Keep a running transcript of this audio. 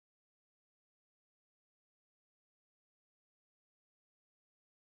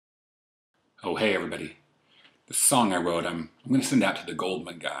Oh, hey everybody. The song I wrote, I'm going to send out to the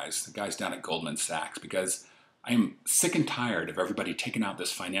Goldman guys, the guys down at Goldman Sachs, because I am sick and tired of everybody taking out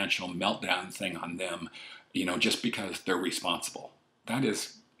this financial meltdown thing on them, just because they're responsible. That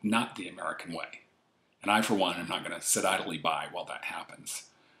is not the American way. And I, for one, am not going to sit idly by while that happens.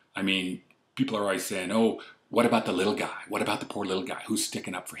 I mean, people are always saying, oh, what about the little guy? What about the poor little guy? Who's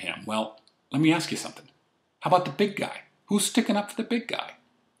sticking up for him? Well, let me ask you something. How about the big guy? Who's sticking up for the big guy?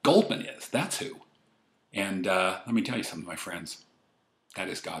 Goldman is. That's who. And let me tell you something, my friends. That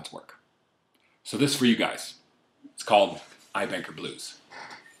is God's work. So this is for you guys. It's called iBanker Blues.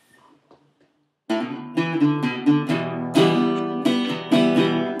 Well,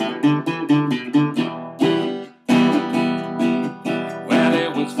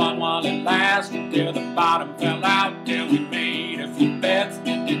 it was fun while it lasted, till the bottom fell out, till we made a few bets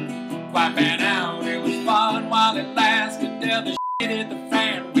that didn't quite pan out. It was fun while it lasted, till the shit hit the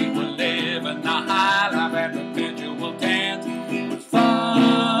fan. We were living the high life at perpetual tense. It was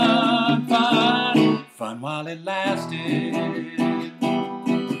fun, fun, fun while it lasted.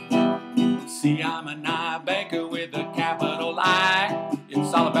 See, I'm an iBanker with a capital I.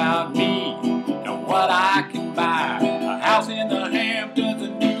 It's all about me and what I can buy. A house in the Hamptons, a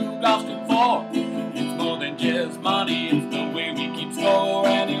new Gulfstream 4. It's more than just money, it's the way we keep score.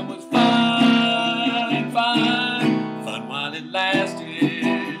 And it was fun, fun, fun while it lasted.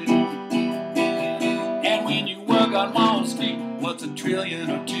 And when you work on Wall Street, what's $1 trillion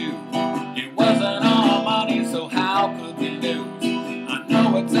or two? It wasn't all money, so how could we lose? I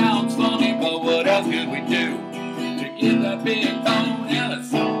know it sounds funny, but what else could we do to get that big bone?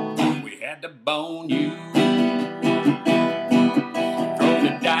 Ellis, we had to bone you. Throw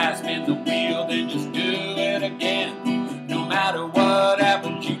the dice, spin the wheel, then just do it again. No matter what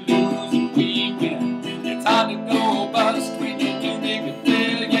happens, you lose and we win. It's hard to go bust when you're too big to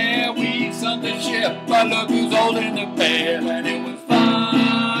fail. Yeah, we sunk the ship, but look who's holding the pail. And it was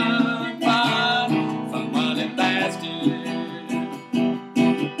fun, fun, fun while it lasted.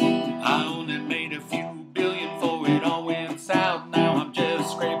 I only made a few billion for it all went south. Now I'm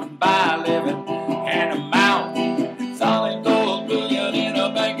just scraping by, living hand to mouth. It's all in gold bullion in a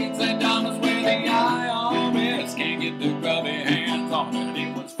bank in St. Thomas, where the IRS can't get their grubby hands on it.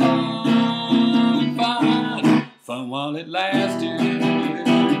 It was fun, fun, fun while it lasted.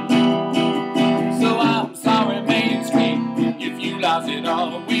 So I'm sorry, Main Street, if you lost it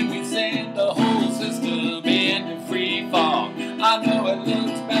all when we sent the whole system into free fall. I know it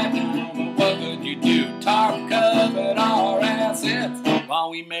looks bad now, but what could you do? Tarp covered our assets while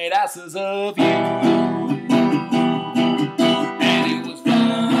we made asses of you. And it was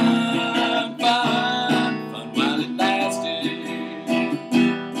fun, fun, fun while it lasted.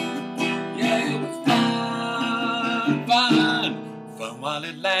 Yeah, it was fun, fun, fun while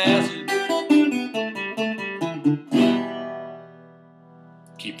it lasted.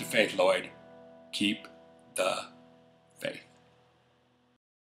 Keep the faith, Lloyd. Keep the faith.